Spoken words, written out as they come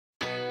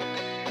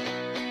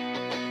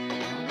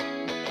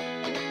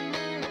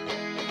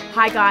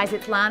Hi guys,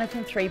 it's Lana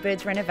from Three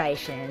Birds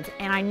Renovations,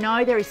 and I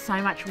know there is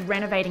so much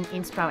renovating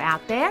inspo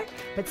out there,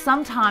 but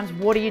sometimes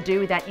what do you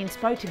do with that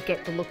inspo to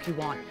get the look you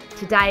want?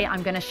 Today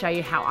I'm going to show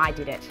you how I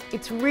did it.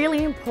 It's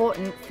really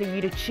important for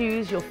you to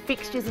choose your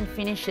fixtures and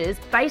finishes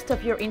based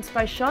off your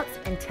inspo shots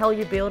and tell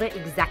your builder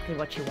exactly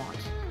what you want.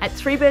 At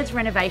Three Birds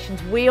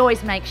Renovations, we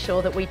always make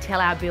sure that we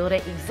tell our builder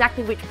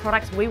exactly which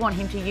products we want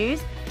him to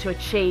use to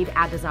achieve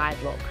our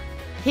desired look.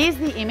 Here's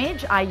the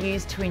image I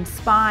used to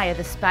inspire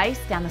the space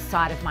down the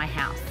side of my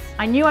house.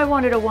 I knew I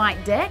wanted a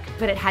white deck,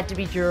 but it had to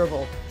be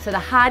durable, so the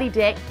Hardie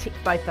deck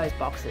ticked both those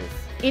boxes.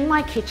 In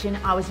my kitchen,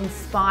 I was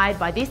inspired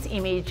by this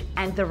image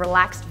and the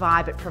relaxed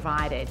vibe it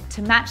provided.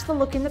 To match the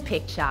look in the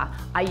picture,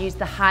 I used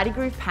the Hardie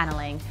groove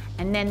paneling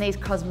and then these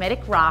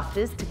cosmetic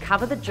rafters to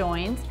cover the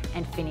joins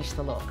and finish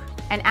the look.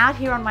 And out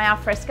here on my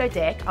alfresco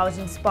deck, I was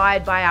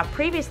inspired by our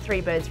previous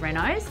Three Birds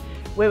renos,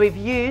 where we've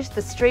used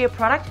the Stria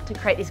product to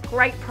create this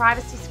great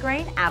privacy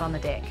screen out on the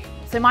deck.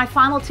 So my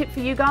final tip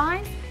for you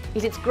guys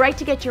is it's great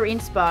to get your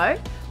inspo,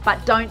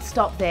 but don't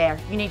stop there.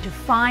 You need to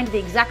find the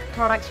exact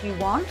products you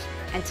want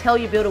and tell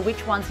your builder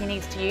which ones he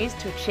needs to use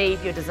to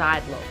achieve your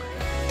desired look.